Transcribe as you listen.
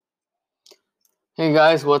Hey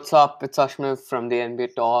guys, what's up? It's Ashmit from the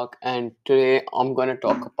NBA Talk, and today I'm gonna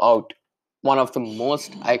talk about one of the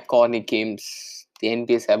most iconic games the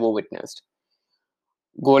NBA has ever witnessed.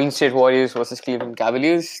 Golden State Warriors versus Cleveland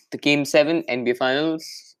Cavaliers, the Game 7 NBA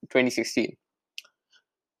Finals 2016.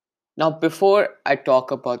 Now, before I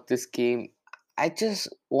talk about this game, I just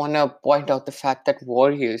wanna point out the fact that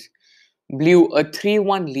Warriors blew a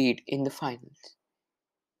 3-1 lead in the finals.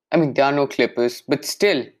 I mean, there are no Clippers, but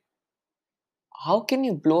still, how can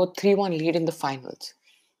you blow a 3-1 lead in the finals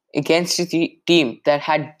against a team that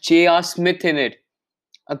had J.R. Smith in it?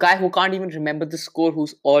 A guy who can't even remember the score,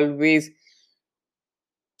 who's always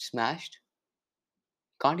smashed,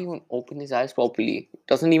 can't even open his eyes properly,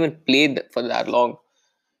 doesn't even play for that long.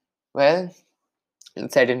 Well,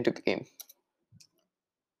 let's head into the game.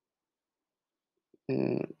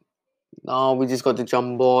 Mm, Now we just got the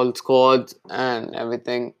jump ball, squads, and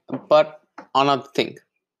everything. But another thing,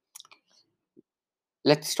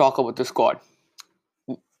 let's talk about the squad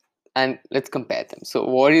and let's compare them. So,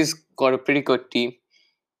 Warriors got a pretty good team.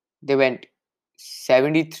 They went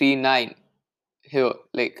 73-9 here,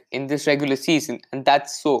 like in this regular season, and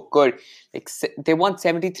that's so good. Like they won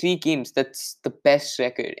 73 games. That's the best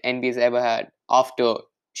record NBA's ever had after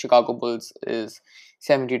Chicago Bulls is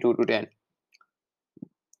 72-10.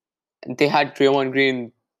 And they had Draymond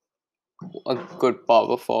Green, a good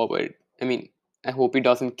power forward. I mean, I hope he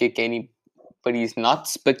doesn't kick anybody's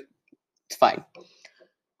nuts, but it's fine.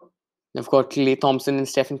 They've got Klay Thompson and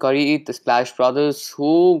Stephen Curry, the Splash Brothers,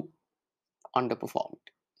 who underperformed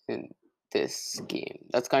in this game.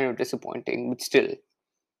 That's kind of disappointing, but still,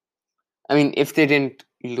 I mean, if they didn't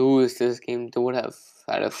lose this game, they would have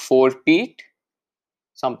had a four-peat,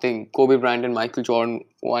 something Kobe Bryant and Michael Jordan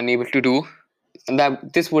were unable to do, and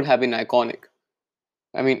that this would have been iconic.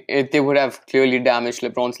 I mean, they would have clearly damaged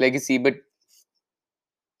LeBron's legacy, but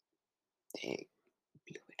they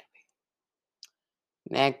blew it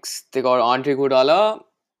away. Next, they got Andre Iguodala,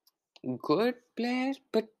 good player,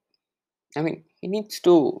 but I mean, he needs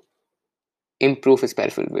to improve his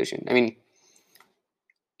peripheral vision. I mean,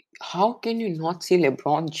 how can you not see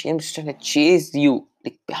LeBron James trying to chase you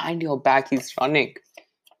like behind your back? He's running,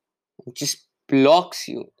 just blocks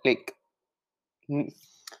you like.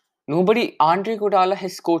 Nobody, Andre Iguodala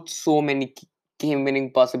has scored so many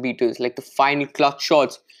game-winning buzzer beaters, like the final clutch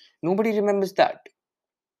shots. Nobody remembers that.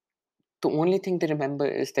 The only thing they remember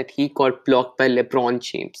is that he got blocked by LeBron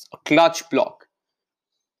James, a clutch block.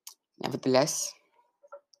 Nevertheless,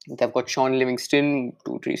 they've got Sean Livingston,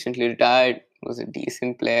 who recently retired, was a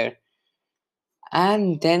decent player.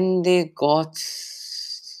 And then they got,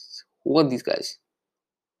 who are these guys?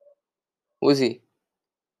 Who is he?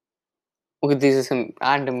 Okay, these are some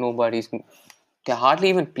random nobodies. They hardly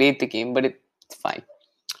even played the game, but it's fine.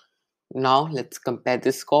 Now let's compare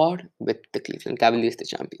this squad with the Cleveland Cavaliers, the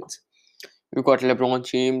champions. We've got LeBron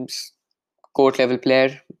James, court level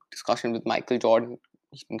player, discussion with Michael Jordan,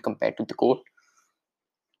 he's been compared to the court.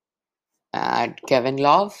 And Kevin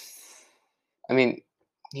Love, I mean,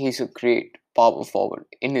 he's a great power forward.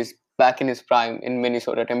 In his prime in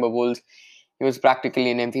Minnesota Timberwolves, he was practically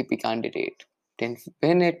an MVP candidate. Didn't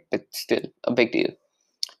win it, but still a big deal.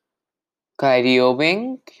 Kyrie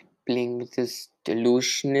Irving, playing with his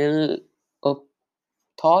delusional uh,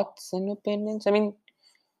 thoughts and opinions. I mean,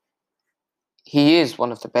 he is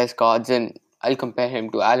one of the best guards, and I'll compare him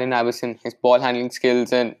to Allen Iverson, his ball handling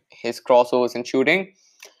skills and his crossovers and shooting.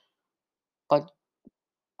 But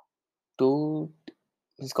dude,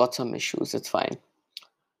 he's got some issues. It's fine.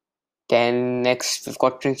 Then next, we've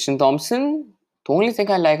got Tristan Thompson. The only thing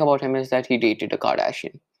I like about him is that he dated a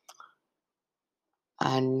Kardashian.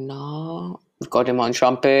 And now we've got him on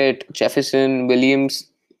trumpet, Jefferson, Williams.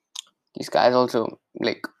 These guys also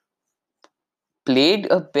like played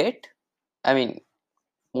a bit. I mean,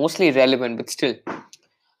 mostly relevant, but still.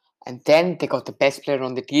 And then they got the best player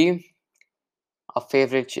on the team, our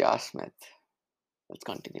favorite J.R. Smith. Let's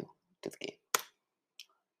continue to the game.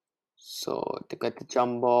 So they get the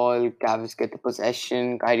jump ball, CAVS get the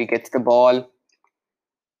possession, Kyrie gets the ball,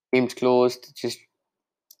 game's closed, just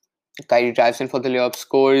Kyrie drives in for the layup,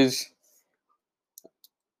 scores.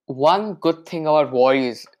 One good thing about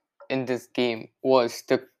Warriors in this game was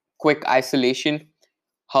the quick isolation,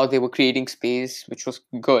 how they were creating space, which was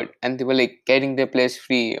good, and they were like getting their players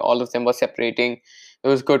free. All of them were separating.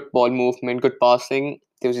 There was good ball movement, good passing.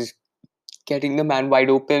 There was just getting the man wide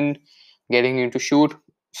open, getting him to shoot,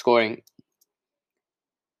 scoring.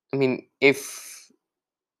 I mean, if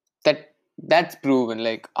that's proven,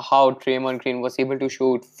 like how Draymond Green was able to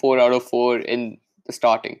shoot 4 out of 4 in the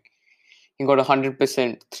starting. He got 100%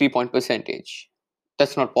 3-point percentage.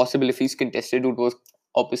 That's not possible if he's contested. Dude was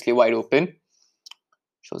obviously wide open.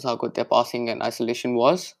 Shows how good their passing and isolation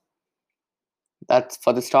was. That's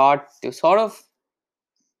for the start. They were sort of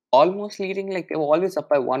almost leading, like they were always up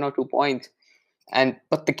by 1 or 2 points.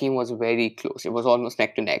 But the game was very close. It was almost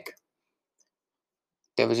neck to neck.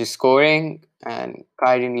 They were just scoring, and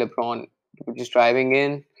Kyrie and LeBron were just driving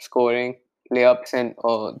in, scoring layups and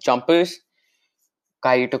jumpers.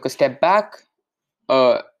 Kyrie took a step back.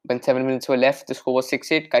 When 7 minutes were left, the score was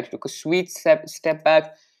 6-8. Kyrie took a sweet step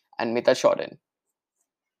back and made a shot in.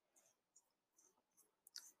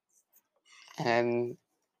 And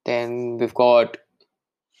then we've got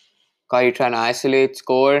Kyrie trying to isolate,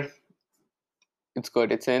 score. It's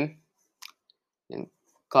good, it's in. And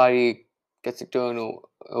Kyrie gets a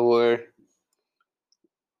turnover.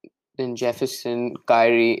 Then Jefferson,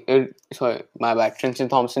 Kyrie, sorry, my bad. Tristan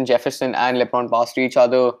Thompson, Jefferson, and LeBron pass to each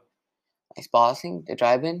other. Nice passing. They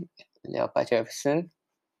drive in. Layup by Jefferson.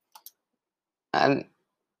 And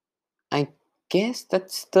I guess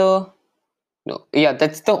that's the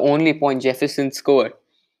that's the only point Jefferson scored.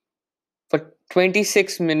 For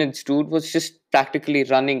 26 minutes, dude was just practically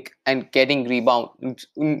running and getting rebounds.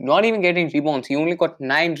 Not even getting rebounds. He only got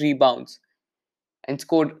 9 rebounds and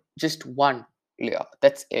scored just one layup.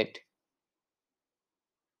 That's it.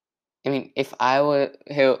 I mean, if I were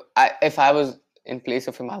here, if I was in place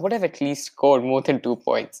of him, I would have at least scored more than 2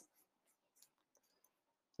 points.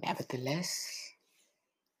 Nevertheless,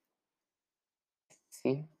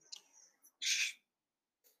 see,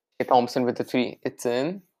 Thompson with the three, it's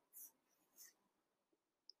in.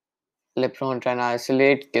 LeBron trying to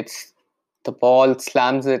isolate, gets the ball,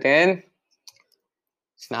 slams it in.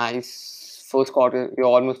 It's nice. First quarter, you're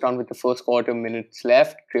almost done with the first quarter, minutes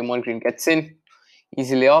left. Draymond Green gets in,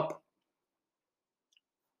 easily up.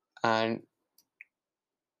 And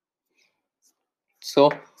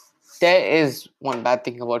so there is one bad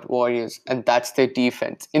thing about Warriors, and that's their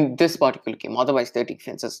defense in this particular game. Otherwise, their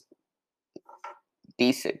defense is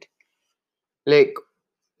decent. Like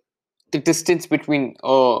the distance between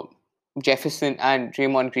Jefferson and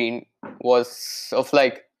Draymond Green was of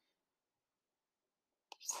like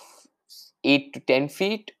 8 to 10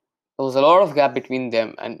 feet. There was a lot of gap between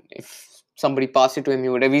them, and if somebody passed it to him, he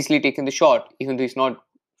would have easily taken the shot, even though he's not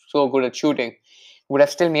so good at shooting. Would have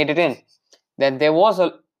still made it in. Then there was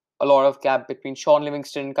a lot of gap between Sean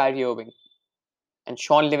Livingston and Kyrie Irving. And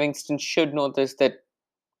Sean Livingston should notice that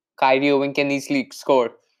Kyrie Irving can easily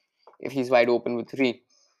score if he's wide open with three.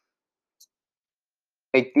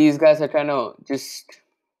 Like these guys are trying to just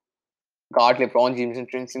guard LeBron James and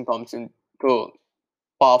Tristan Thompson, the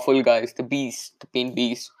powerful guys, the beast, the paint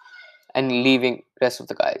beast, and leaving rest of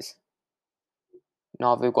the guys.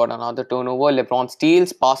 Now we've got another turnover. LeBron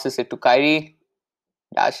steals, passes it to Kyrie,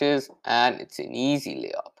 dashes, and it's an easy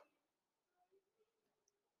layup.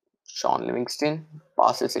 Sean Livingston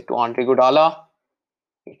passes it to Andre Iguodala.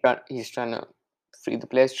 He's trying to free the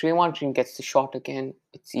players. Draymond Green gets the shot again.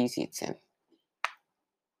 It's easy, it's in.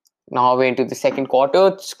 Now we're into the second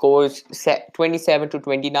quarter. Scores 27 to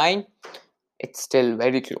 29. It's still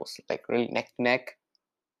very close, like really neck to neck.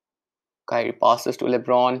 Kyrie passes to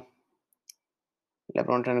LeBron.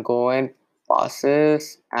 LeBron trying to go in,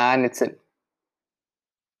 passes, and it's in.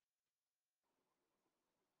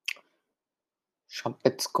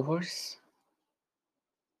 Shumpet scores.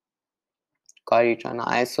 Kyrie trying to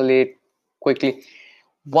isolate quickly.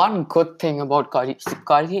 One good thing about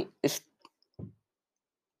Kyrie is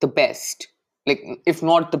the best. Like, if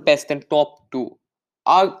not the best, then top two.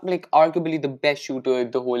 Arguably the best shooter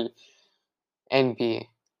in the whole NBA.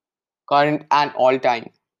 Current and all time.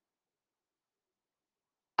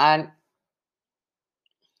 And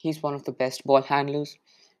he's one of the best ball handlers,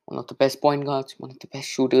 one of the best point guards, one of the best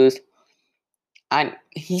shooters. And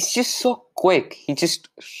he's just so quick. He just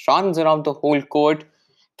runs around the whole court,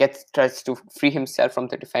 tries to free himself from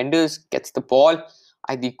the defenders, gets the ball,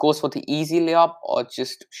 either goes for the easy layup or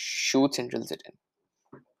just shoots and drills it in.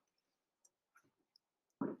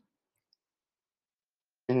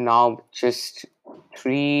 And now just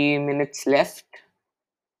 3 minutes left.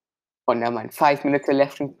 Oh, never mind. 5 minutes are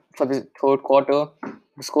left for the third quarter.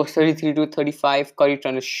 The score 33 to 35. Curry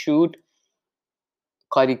trying to shoot.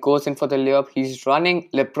 Curry goes in for the layup. He's running.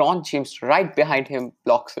 LeBron James right behind him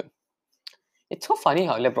blocks him. It's so funny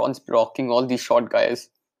how LeBron's blocking all these short guys.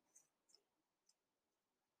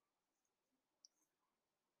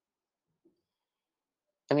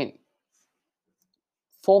 I mean,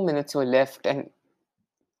 4 minutes were left, and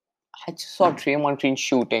I just saw Draymond Green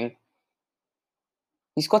shooting.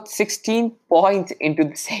 He's got 16 points into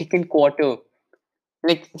the second quarter.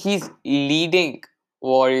 Like, he's leading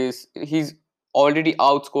Warriors. He's already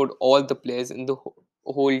outscored all the players in the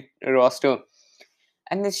whole roster.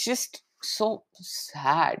 And it's just So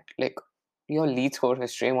sad. Like, your lead scorer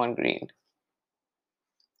is Draymond Green.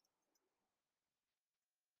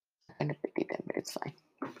 And a pity them, but it's fine.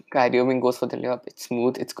 Kyrie Irving goes for the layup. It's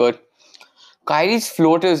smooth. It's good. Kyrie's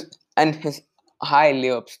floaters and his high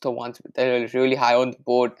layups, the ones that are really high on the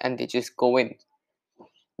board and they just go in.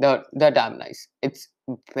 They're damn nice. It's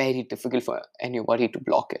very difficult for anybody to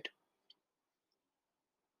block it.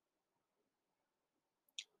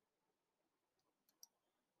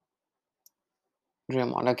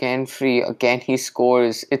 Draymond again free. Again he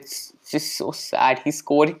scores. It's just so sad. He's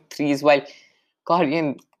scoring threes while Curry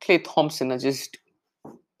and Clay Thompson are just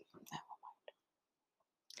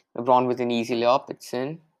LeBron with an easy layup. It's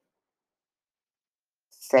in.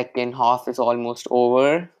 Second half is almost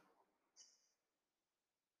over.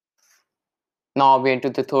 Now we're into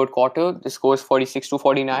the third quarter. The score is 46 to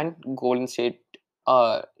 49. Golden State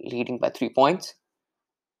leading by 3 points.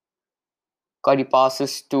 Curry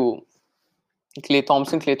passes to Clay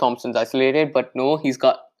Thompson. Clay Thompson's isolated, but no, he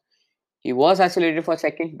was isolated for a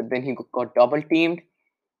second, but then he got double teamed.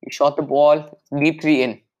 He shot the ball, deep three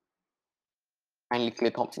in. Finally, Clay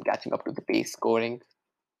Thompson catching up to the pace, scoring.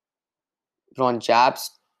 Ron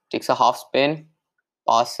jabs, takes a half spin,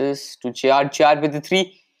 passes to JR. JR with the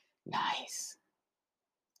three. Nice.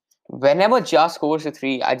 Whenever JR scores a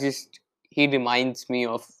three, he reminds me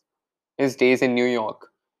of his days in New York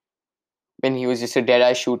when he was just a dead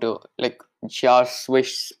eye shooter, like JR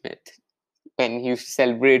Swish Smith, when he used to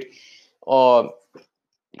celebrate or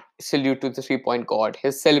salute to the 3 point god.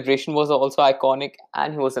 His celebration was also iconic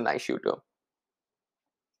and he was a nice shooter.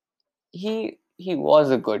 He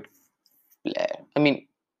was a good player. I mean,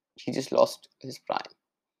 he just lost his prime.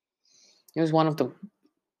 He was one of the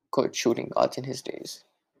good shooting guards in his days.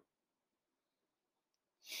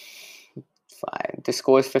 Fine. The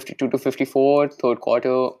score is 52 to 54. Third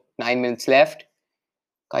quarter, 9 minutes left.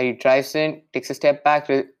 Kyrie drives in, takes a step back,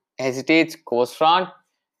 hesitates, goes front,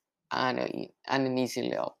 and an easy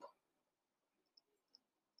layup.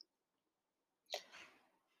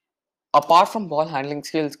 Apart from ball handling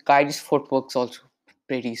skills, Kyrie's footwork's also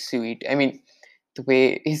pretty sweet. I mean, the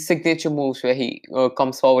way his signature moves, where he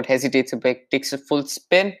comes forward, hesitates a bit, takes a full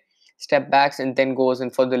spin, step backs, and then goes in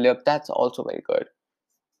for the layup. That's also very good.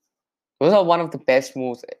 Those are one of the best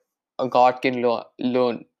moves a guard can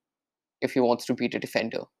learn if he wants to beat a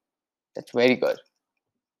defender. That's very good.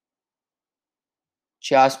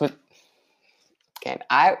 J.R. Smith, again,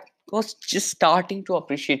 I was just starting to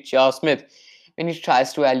appreciate J.R. Smith when he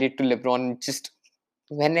tries to alley to LeBron. Just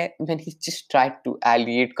when he just tried to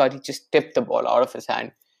alley it, God, he just tipped the ball out of his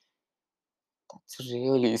hand. It's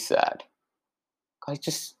really sad. God, he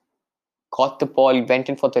just got the ball, went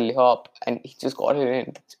in for the layup, and he just got it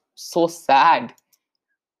in. It's so sad.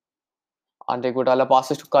 Andre Iguodala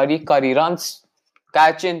passes to Curry. Curry runs,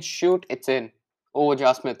 catch and shoot. It's in. Over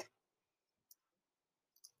J.R. Smith.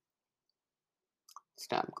 It's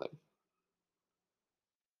damn good.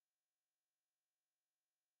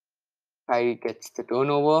 Kyrie gets the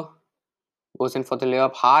turnover, goes in for the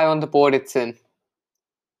layup. High on the board, it's in.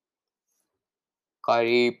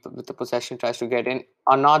 Kyrie with the possession tries to get in.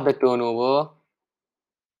 Another turnover.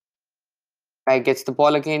 Kyrie gets the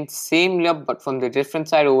ball again. Same layup, but from the different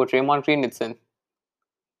side over Draymond Green, it's in.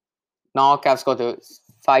 Now Cavs got a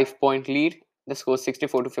 5 point lead. The score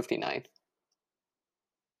 64 to 59.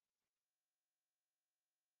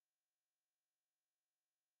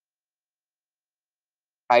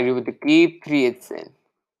 Kyrie with the deep three, it's in.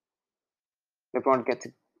 LeBron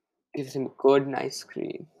gives him a good, nice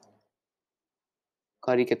screen.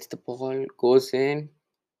 Curry gets the ball, goes in.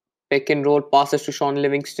 Pick and roll, passes to Sean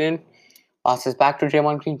Livingston. Passes back to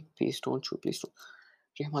Draymond Green. Please don't shoot, please don't.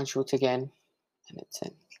 Draymond shoots again, and it's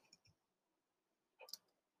in.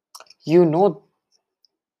 You know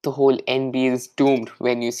the whole NBA is doomed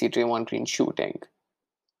when you see Draymond Green shooting.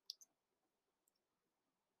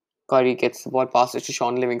 Curry gets the ball, passes to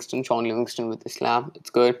Sean Livingston. Sean Livingston with the slam. It's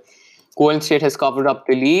good. Golden State has covered up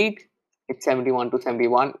the lead. It's 71 to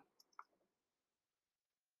 71.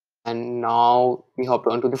 And now we hop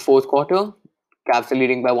on to the fourth quarter. Cavs are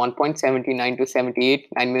leading by 1 point, 79 to 78.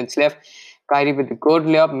 9 minutes left. Kyrie with the good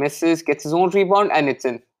layup, misses, gets his own rebound, and it's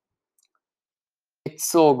in. It's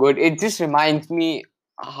so good. It just reminds me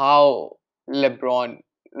how LeBron,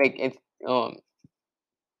 like um,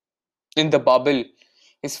 in the bubble,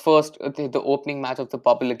 his first the opening match of the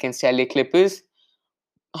bubble against LA Clippers,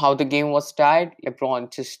 how the game was tied.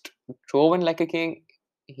 LeBron just drove in like a king.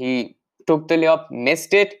 He took the layup,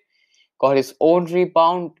 missed it, got his own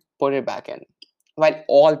rebound, put it back in. While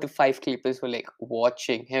all the five Clippers were like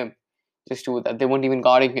watching him just do that, they weren't even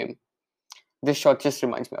guarding him. This shot just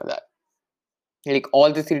reminds me of that. Like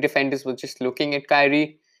all the three defenders were just looking at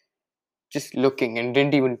Kyrie, just looking and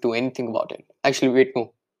didn't even do anything about it. Actually, wait,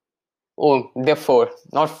 no. Oh, they're four,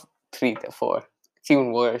 not three, they're four. It's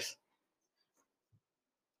even worse.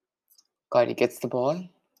 Kyrie gets the ball,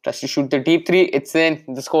 tries to shoot the deep three. It's in.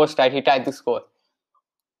 The score's tied. He tied the score.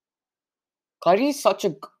 Curry is such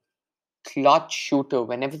a clutch shooter.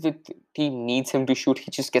 Whenever the team needs him to shoot,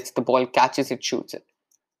 he just gets the ball, catches it, shoots it,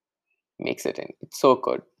 makes it in. It's so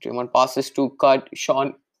good. Draymond passes to cut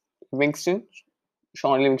Sean Livingston.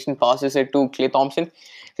 Sean Livingston passes it to Clay Thompson.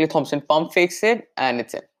 Clay Thompson pump fakes it, and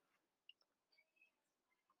it's in.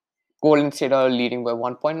 Golden State are leading by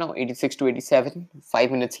 1 point now, 86-87.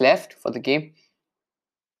 5 minutes left for the game.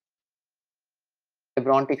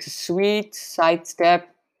 LeBron takes a sweet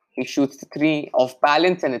sidestep. He shoots the three off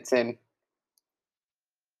balance, and it's in.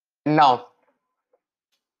 Now,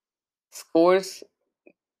 scores,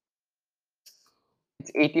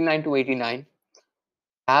 it's 89-89.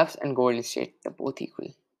 Cavs and Golden State, they're both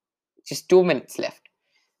equal. Just 2 minutes left.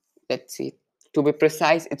 Let's see. To be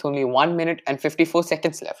precise, it's only 1 minute and 54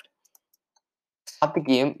 seconds left. At the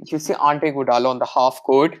game, you see Andre Iguodala on the half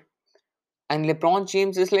court, and LeBron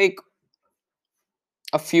James is like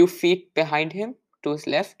a few feet behind him to his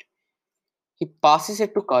left. He passes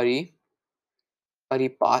it to Curry.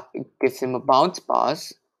 Gives him a bounce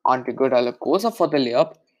pass. Andre Iguodala goes up for the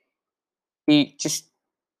layup. He just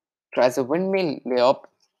tries a windmill layup,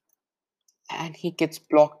 and he gets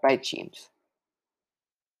blocked by James.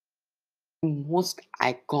 The most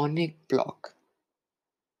iconic block.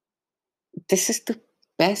 This is the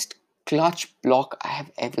best clutch block I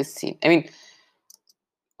have ever seen. I mean,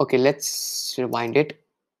 okay, let's rewind it.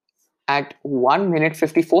 At 1 minute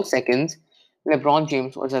 54 seconds, LeBron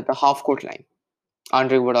James was at the half court line.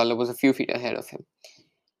 Andre Iguodala was a few feet ahead of him.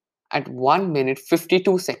 At 1 minute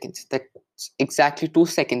 52 seconds, that's exactly 2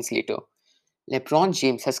 seconds later, LeBron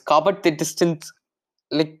James has covered the distance,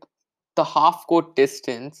 like the half court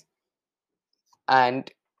distance,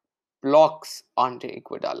 and blocks Andre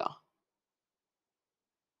Iguodala.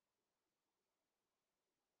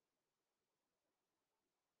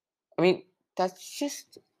 I mean, that's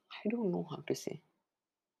just, I don't know how to say.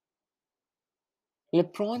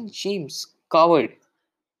 LeBron James covered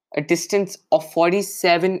a distance of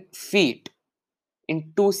 47 feet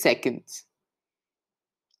in 2 seconds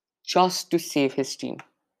just to save his team.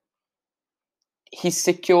 He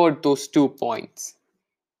secured those 2 points.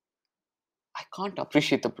 I can't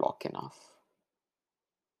appreciate the block enough.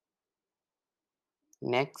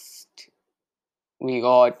 Next, we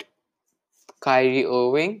got Kyrie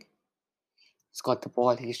Irving. He's got the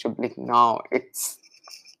ball. He's dribbling now. It's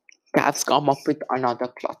Cavs come up with another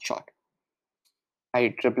clutch shot.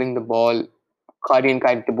 Kyrie dribbling the ball. Curry and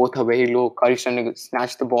Kyrie, they both are very low. Curry's trying to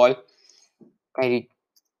snatch the ball. Kyrie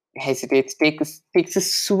hesitates, takes a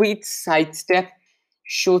sweet sidestep,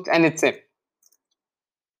 shoots, and it's in.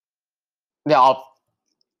 They're up.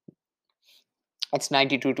 It's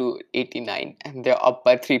 92-89, and they're up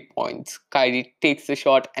by 3 points. Kyrie takes the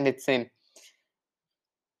shot, and it's in.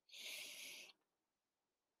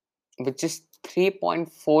 With just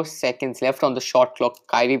 3.4 seconds left on the shot clock,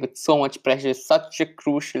 Kyrie, with so much pressure, such a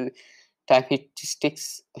crucial time, he just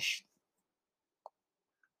takes a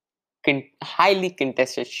highly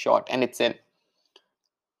contested shot, and it's in.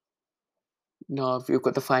 Now, if you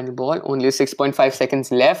got the final ball, only 6.5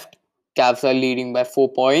 seconds left. Cavs are leading by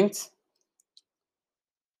 4 points.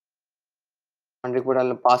 Andre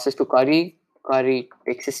Iguodala passes to Curry. Curry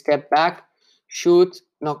takes a step back, shoots.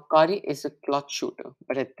 Now, Curry is a clutch shooter,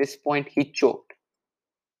 but at this point, he choked.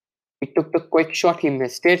 He took the quick shot, he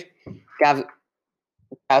missed it. Cavs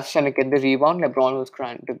trying to get the rebound. LeBron was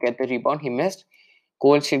trying to get the rebound, he missed.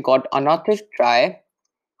 Golden State got another try.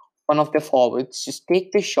 One of the forwards just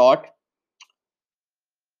take the shot.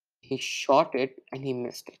 He shot it and he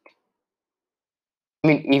missed it. I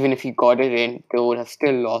mean, even if he got it in, they would have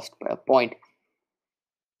still lost by a point.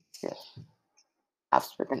 Still, Cavs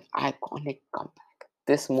with an iconic comeback.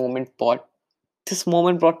 This moment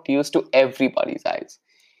brought tears to everybody's eyes.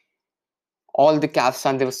 All the Cavs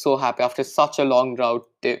fans, they were so happy after such a long drought.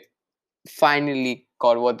 They finally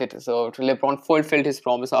got what they deserved. LeBron fulfilled his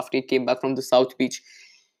promise after he came back from the South Beach.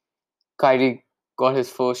 Kyrie got his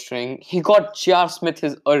first ring. He got J.R. Smith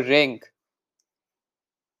a ring.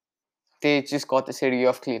 They just got the city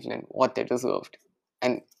of Cleveland what they deserved.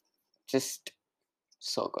 And just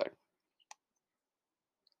so good.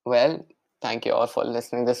 Well, thank you all for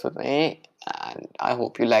listening this with me. And I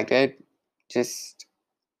hope you liked it. Just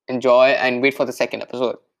enjoy and wait for the second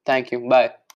episode. Thank you. Bye.